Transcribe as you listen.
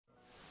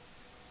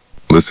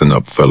Listen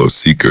up, fellow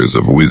seekers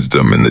of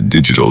wisdom in the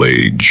digital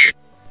age.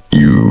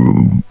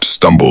 You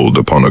stumbled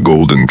upon a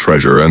golden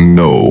treasure, and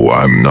no,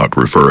 I'm not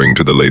referring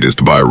to the latest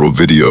viral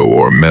video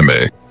or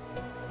meme.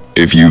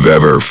 If you've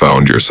ever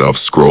found yourself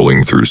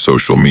scrolling through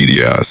social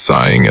media,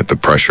 sighing at the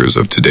pressures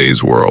of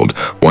today's world,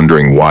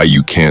 wondering why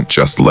you can't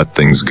just let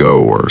things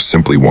go, or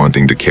simply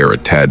wanting to care a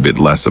tad bit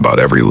less about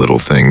every little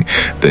thing,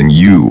 then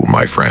you,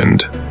 my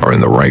friend, are in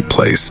the right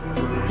place.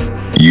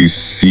 You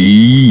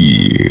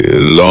see,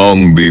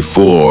 long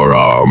before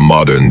our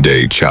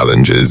modern-day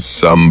challenges,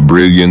 some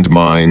brilliant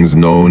minds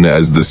known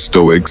as the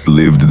Stoics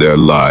lived their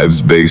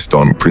lives based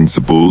on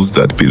principles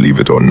that, believe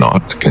it or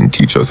not, can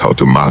teach us how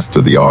to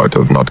master the art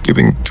of not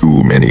giving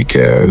too many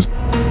cares.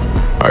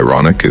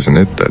 Ironic, isn't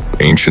it, that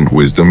ancient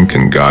wisdom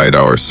can guide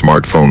our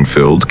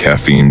smartphone-filled,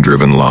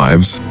 caffeine-driven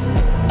lives?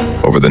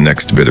 Over the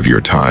next bit of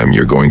your time,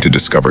 you're going to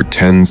discover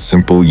 10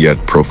 simple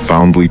yet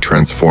profoundly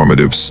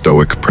transformative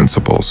Stoic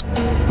principles.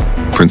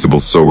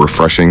 Principles so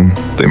refreshing,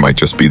 they might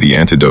just be the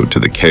antidote to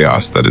the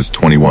chaos that is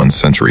 21st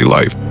century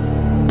life.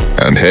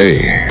 And hey,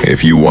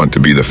 if you want to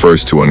be the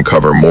first to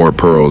uncover more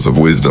pearls of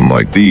wisdom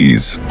like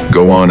these,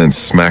 go on and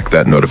smack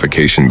that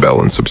notification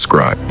bell and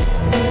subscribe.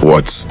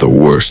 What's the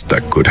worst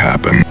that could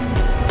happen?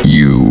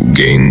 You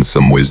gain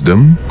some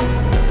wisdom?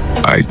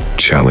 I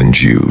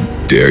challenge you,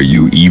 dare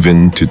you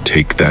even to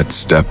take that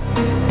step?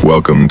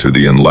 Welcome to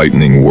the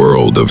enlightening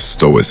world of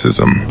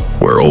Stoicism,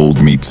 where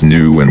old meets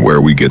new and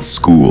where we get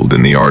schooled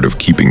in the art of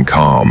keeping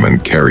calm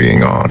and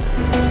carrying on.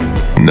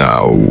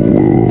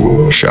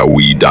 Now, shall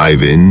we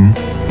dive in?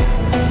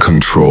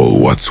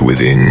 Control what's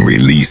within,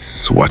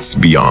 release what's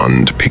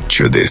beyond.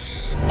 Picture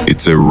this.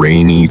 It's a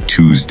rainy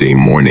Tuesday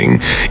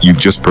morning. You've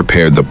just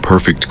prepared the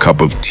perfect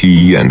cup of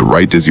tea, and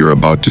right as you're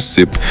about to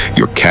sip,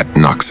 your cat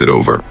knocks it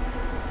over.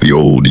 The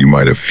old you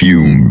might have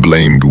fumed,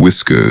 blamed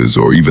whiskers,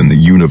 or even the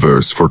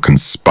universe for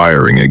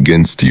conspiring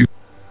against you.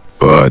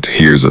 But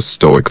here's a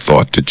Stoic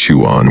thought to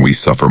chew on. We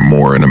suffer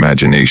more in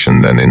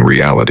imagination than in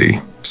reality,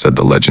 said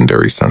the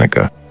legendary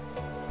Seneca.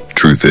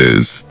 Truth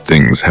is,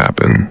 things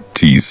happen,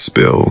 teas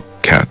spill,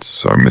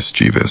 cats are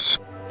mischievous.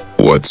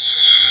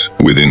 What's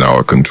within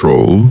our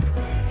control?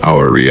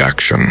 Our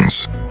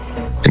reactions.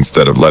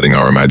 Instead of letting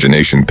our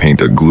imagination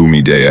paint a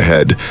gloomy day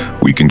ahead,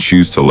 we can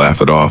choose to laugh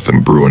it off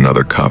and brew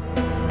another cup.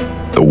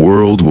 The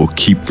world will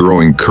keep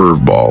throwing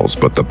curveballs,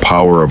 but the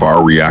power of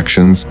our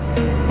reactions,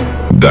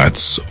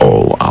 that's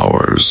all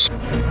ours.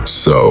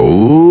 So,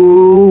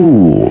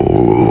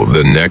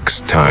 the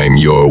next time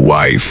your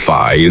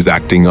Wi-Fi is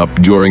acting up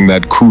during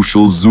that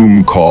crucial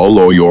Zoom call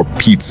or your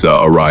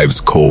pizza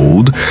arrives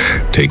cold,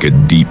 take a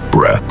deep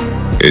breath.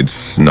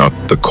 It's not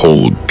the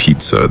cold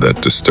pizza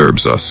that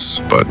disturbs us,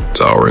 but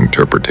our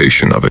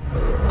interpretation of it.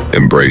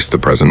 Embrace the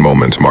present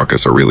moment,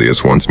 Marcus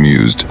Aurelius once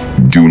mused.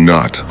 Do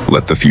not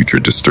let the future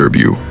disturb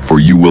you, for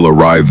you will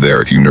arrive there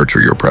if you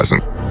nurture your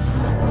present.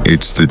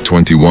 It's the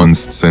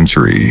 21st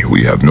century.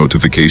 We have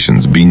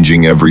notifications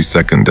binging every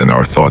second, and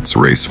our thoughts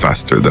race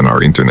faster than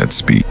our internet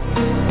speed.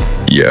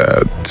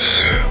 Yet,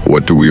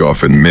 what do we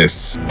often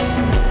miss?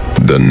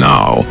 The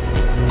now.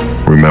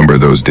 Remember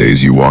those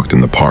days you walked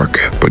in the park,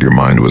 but your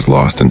mind was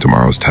lost in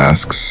tomorrow's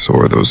tasks,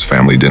 or those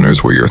family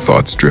dinners where your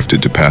thoughts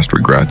drifted to past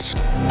regrets?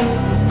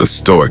 The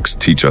Stoics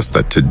teach us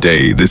that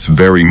today, this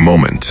very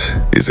moment,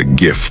 is a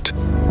gift.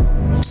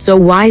 So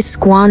why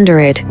squander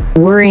it,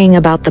 worrying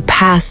about the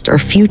past or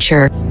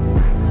future?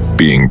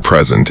 Being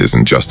present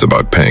isn't just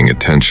about paying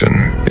attention.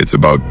 It's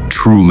about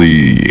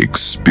truly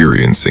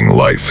experiencing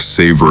life,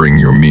 savoring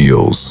your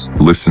meals,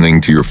 listening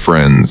to your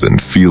friends,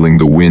 and feeling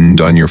the wind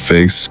on your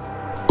face.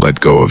 Let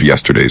go of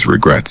yesterday's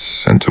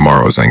regrets and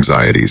tomorrow's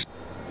anxieties.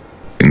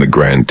 In the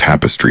grand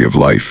tapestry of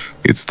life,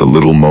 it's the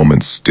little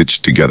moments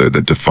stitched together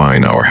that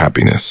define our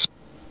happiness.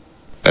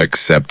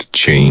 Accept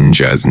change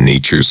as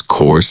nature's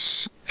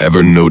course.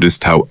 Ever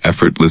noticed how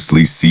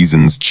effortlessly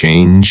seasons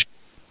change?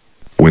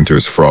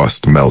 Winter's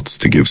frost melts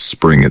to give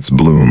spring its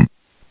bloom.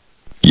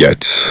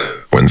 Yet,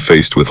 when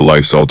faced with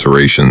life's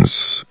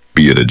alterations,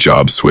 be it a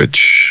job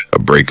switch, a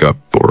breakup,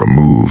 or a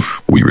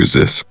move, we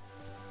resist.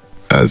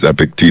 As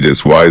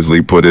Epictetus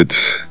wisely put it,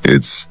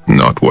 it's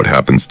not what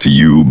happens to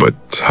you, but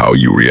how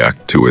you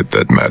react to it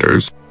that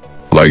matters.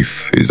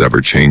 Life is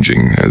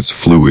ever-changing, as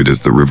fluid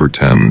as the River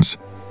Thames.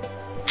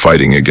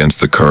 Fighting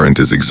against the current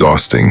is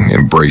exhausting.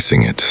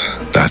 Embracing it,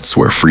 that's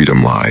where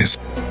freedom lies.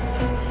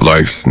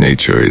 Life's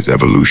nature is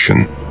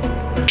evolution.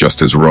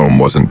 Just as Rome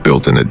wasn't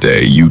built in a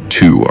day, you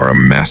too are a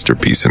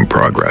masterpiece in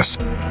progress.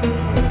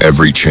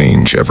 Every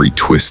change, every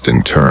twist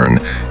and turn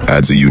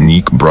adds a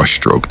unique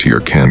brushstroke to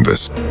your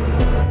canvas.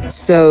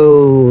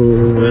 So,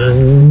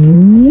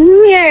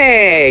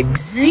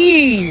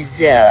 Jesus.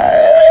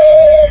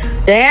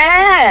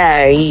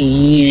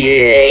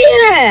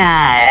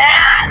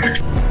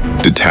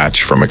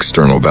 Detach from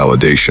external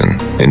validation.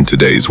 In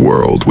today's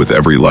world, with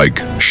every like,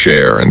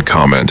 share, and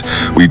comment,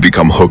 we've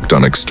become hooked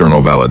on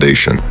external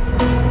validation.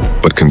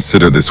 But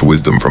consider this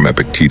wisdom from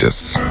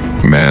Epictetus.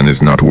 Man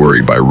is not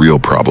worried by real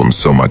problems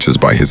so much as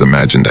by his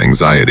imagined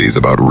anxieties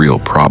about real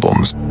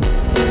problems.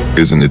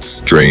 Isn't it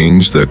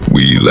strange that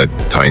we let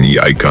tiny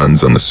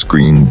icons on the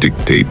screen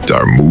dictate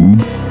our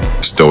mood?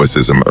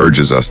 Stoicism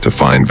urges us to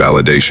find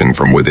validation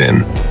from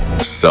within.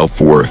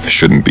 Self-worth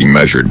shouldn't be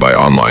measured by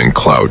online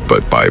clout,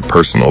 but by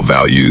personal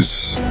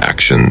values,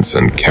 actions,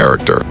 and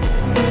character.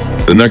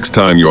 The next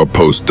time your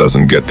post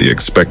doesn't get the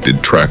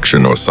expected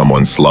traction or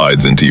someone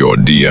slides into your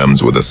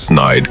DMs with a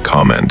snide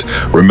comment,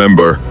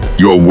 remember,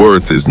 your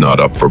worth is not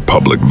up for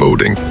public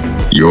voting.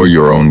 You're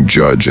your own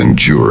judge and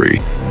jury.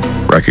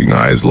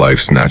 Recognize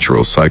life's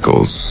natural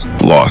cycles.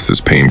 Loss is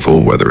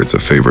painful, whether it's a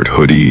favorite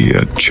hoodie,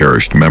 a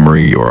cherished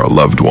memory, or a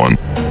loved one.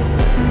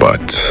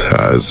 But,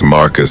 as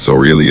Marcus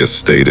Aurelius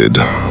stated,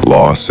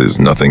 loss is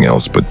nothing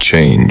else but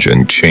change,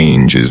 and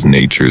change is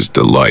nature's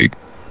delight.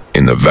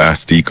 In the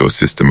vast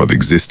ecosystem of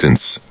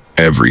existence,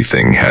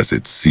 everything has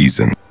its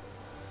season.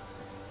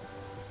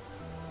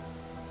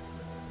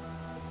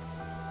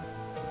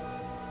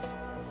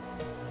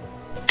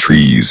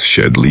 Trees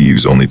shed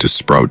leaves only to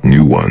sprout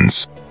new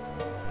ones.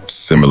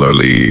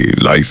 Similarly,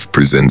 life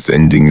presents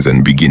endings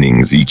and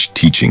beginnings, each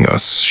teaching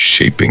us,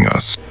 shaping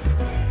us.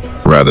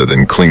 Rather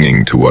than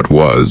clinging to what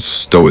was,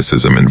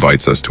 Stoicism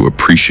invites us to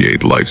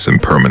appreciate life's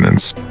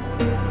impermanence.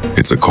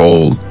 It's a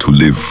call to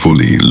live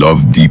fully,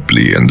 love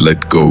deeply, and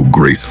let go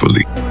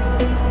gracefully.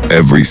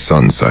 Every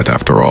sunset,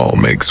 after all,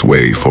 makes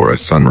way for a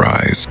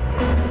sunrise.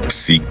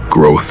 Seek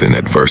growth in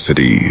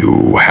adversity.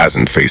 Who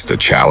hasn't faced a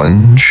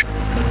challenge?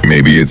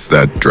 Maybe it's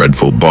that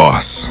dreadful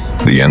boss,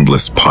 the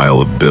endless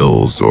pile of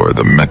bills, or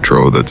the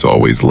metro that's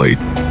always late.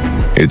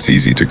 It's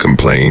easy to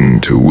complain,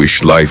 to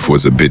wish life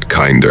was a bit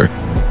kinder.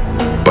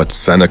 But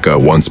Seneca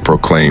once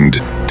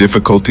proclaimed,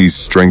 "Difficulties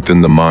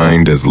strengthen the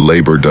mind as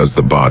labor does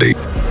the body."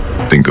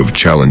 Think of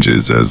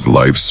challenges as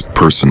life's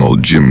personal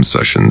gym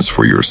sessions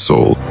for your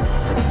soul.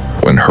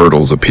 When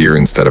hurdles appear,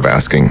 instead of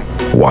asking,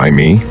 "Why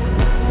me?"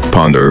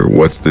 ponder,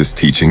 "What's this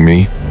teaching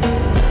me?"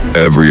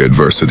 Every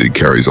adversity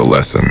carries a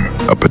lesson,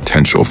 a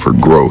potential for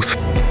growth.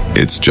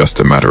 It's just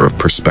a matter of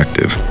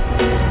perspective.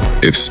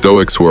 If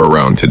Stoics were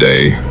around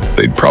today,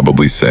 they'd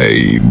probably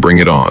say, "Bring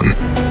it on.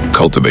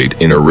 Cultivate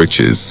inner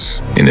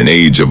riches." In an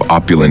age of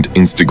opulent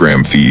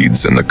Instagram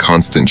feeds and the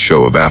constant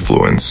show of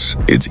affluence,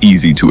 it's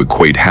easy to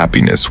equate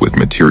happiness with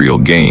material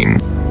gain.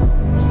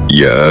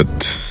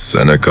 Yet,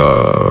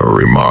 Seneca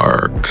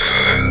remarked,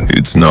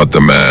 "It's not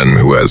the man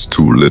who has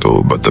too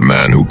little, but the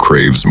man who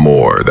craves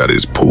more that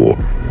is poor."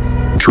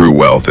 True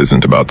wealth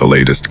isn't about the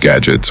latest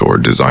gadgets or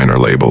designer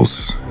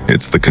labels.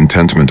 It's the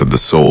contentment of the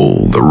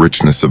soul, the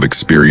richness of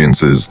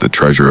experiences, the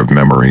treasure of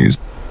memories.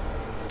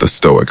 The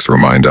Stoics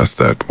remind us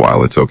that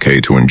while it's okay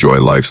to enjoy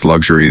life's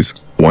luxuries,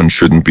 one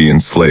shouldn't be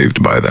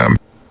enslaved by them.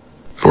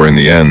 For in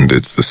the end,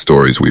 it's the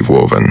stories we've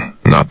woven,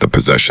 not the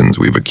possessions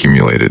we've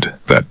accumulated,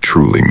 that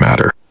truly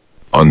matter.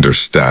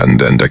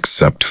 Understand and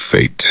accept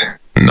fate.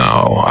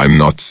 Now, I'm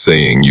not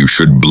saying you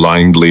should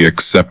blindly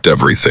accept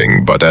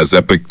everything, but as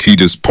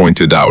Epictetus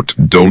pointed out,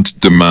 don't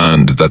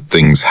demand that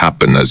things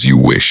happen as you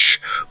wish,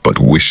 but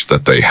wish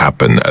that they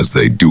happen as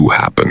they do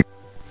happen.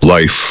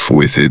 Life,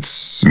 with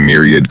its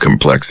myriad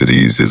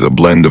complexities, is a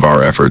blend of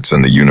our efforts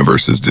and the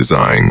universe's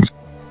designs.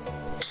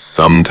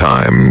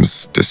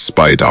 Sometimes,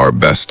 despite our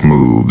best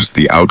moves,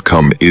 the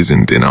outcome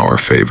isn't in our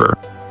favor.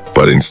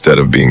 But instead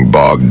of being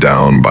bogged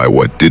down by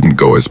what didn't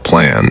go as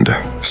planned,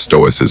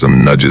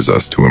 Stoicism nudges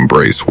us to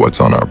embrace what's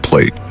on our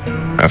plate.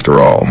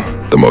 After all,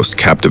 the most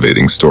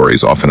captivating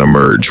stories often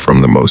emerge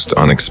from the most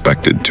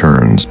unexpected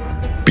turns.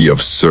 Be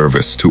of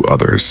service to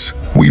others.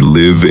 We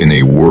live in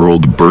a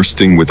world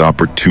bursting with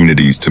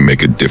opportunities to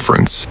make a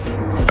difference.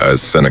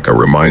 As Seneca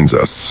reminds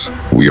us,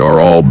 we are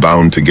all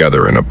bound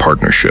together in a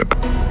partnership.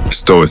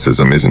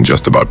 Stoicism isn't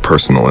just about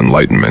personal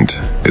enlightenment,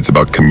 it's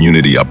about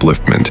community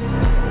upliftment.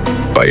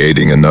 By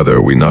aiding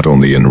another, we not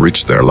only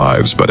enrich their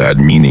lives, but add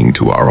meaning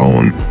to our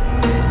own.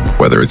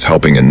 Whether it's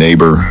helping a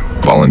neighbor,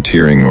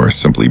 volunteering, or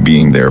simply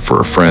being there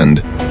for a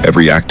friend,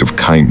 every act of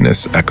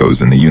kindness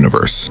echoes in the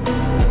universe.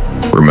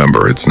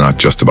 Remember, it's not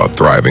just about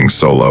thriving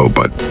solo,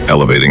 but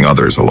elevating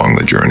others along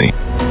the journey.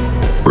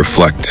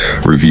 Reflect,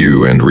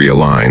 review, and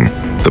realign.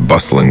 The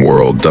bustling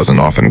world doesn't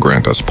often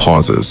grant us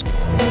pauses.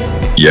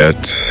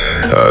 Yet,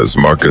 as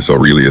Marcus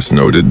Aurelius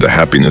noted, the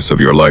happiness of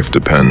your life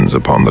depends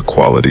upon the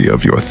quality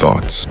of your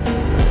thoughts.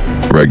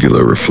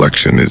 Regular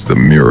reflection is the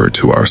mirror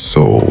to our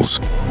souls.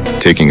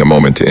 Taking a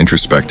moment to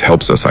introspect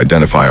helps us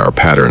identify our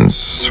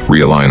patterns,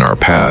 realign our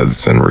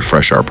paths, and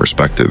refresh our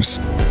perspectives.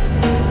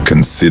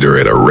 Consider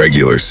it a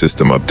regular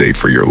system update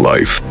for your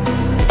life.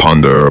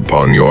 Ponder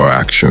upon your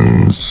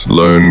actions,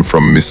 learn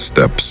from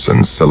missteps,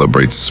 and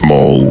celebrate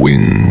small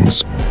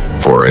wins.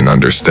 For in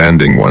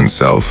understanding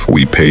oneself,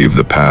 we pave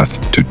the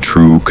path to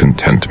true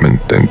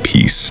contentment and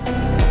peace.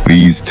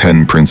 These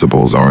 10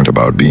 principles aren't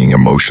about being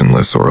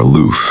emotionless or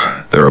aloof.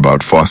 They're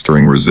about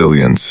fostering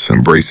resilience,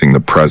 embracing the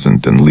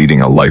present, and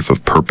leading a life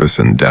of purpose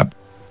and depth.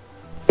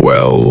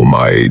 Well,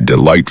 my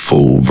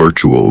delightful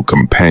virtual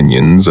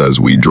companions, as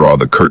we draw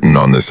the curtain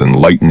on this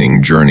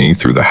enlightening journey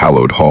through the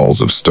hallowed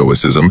halls of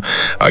Stoicism,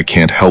 I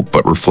can't help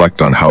but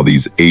reflect on how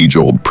these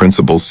age-old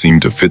principles seem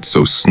to fit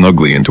so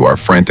snugly into our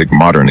frantic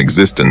modern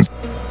existence.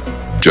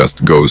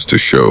 Just goes to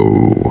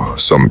show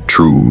some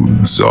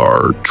truths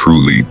are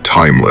truly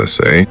timeless,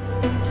 eh?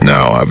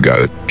 Now I've got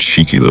a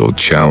cheeky little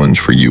challenge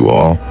for you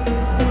all.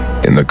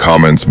 In the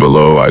comments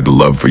below, I'd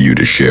love for you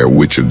to share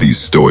which of these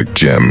Stoic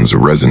gems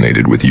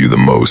resonated with you the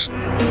most.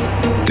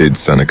 Did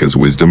Seneca's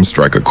wisdom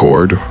strike a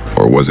chord,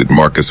 or was it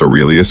Marcus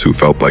Aurelius who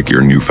felt like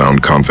your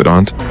newfound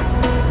confidant?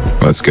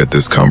 Let's get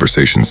this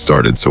conversation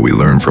started so we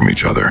learn from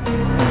each other.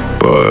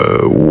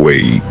 But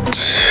wait.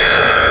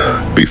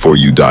 Before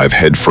you dive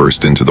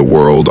headfirst into the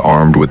world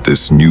armed with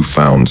this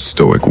newfound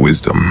Stoic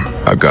wisdom,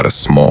 I've got a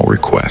small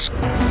request.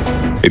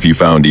 If you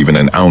found even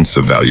an ounce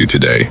of value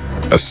today,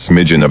 a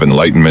smidgen of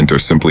enlightenment, or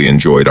simply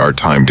enjoyed our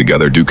time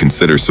together, do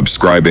consider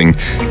subscribing,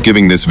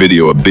 giving this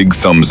video a big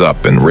thumbs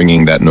up, and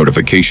ringing that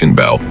notification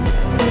bell.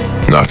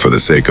 Not for the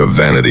sake of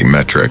vanity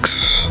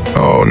metrics,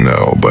 oh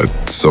no,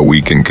 but so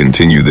we can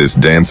continue this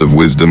dance of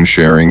wisdom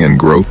sharing and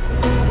growth.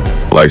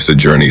 Life's a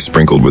journey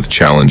sprinkled with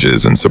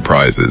challenges and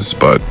surprises,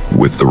 but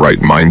with the right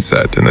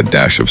mindset and a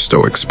dash of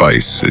Stoic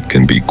spice, it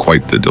can be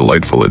quite the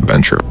delightful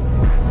adventure.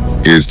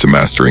 Here's to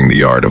mastering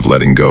the art of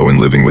letting go and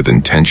living with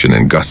intention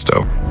and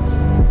gusto.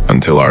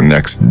 Until our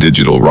next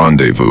digital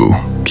rendezvous,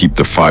 keep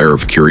the fire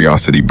of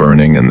curiosity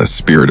burning and the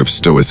spirit of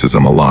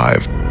Stoicism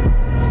alive.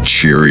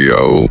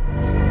 Cheerio.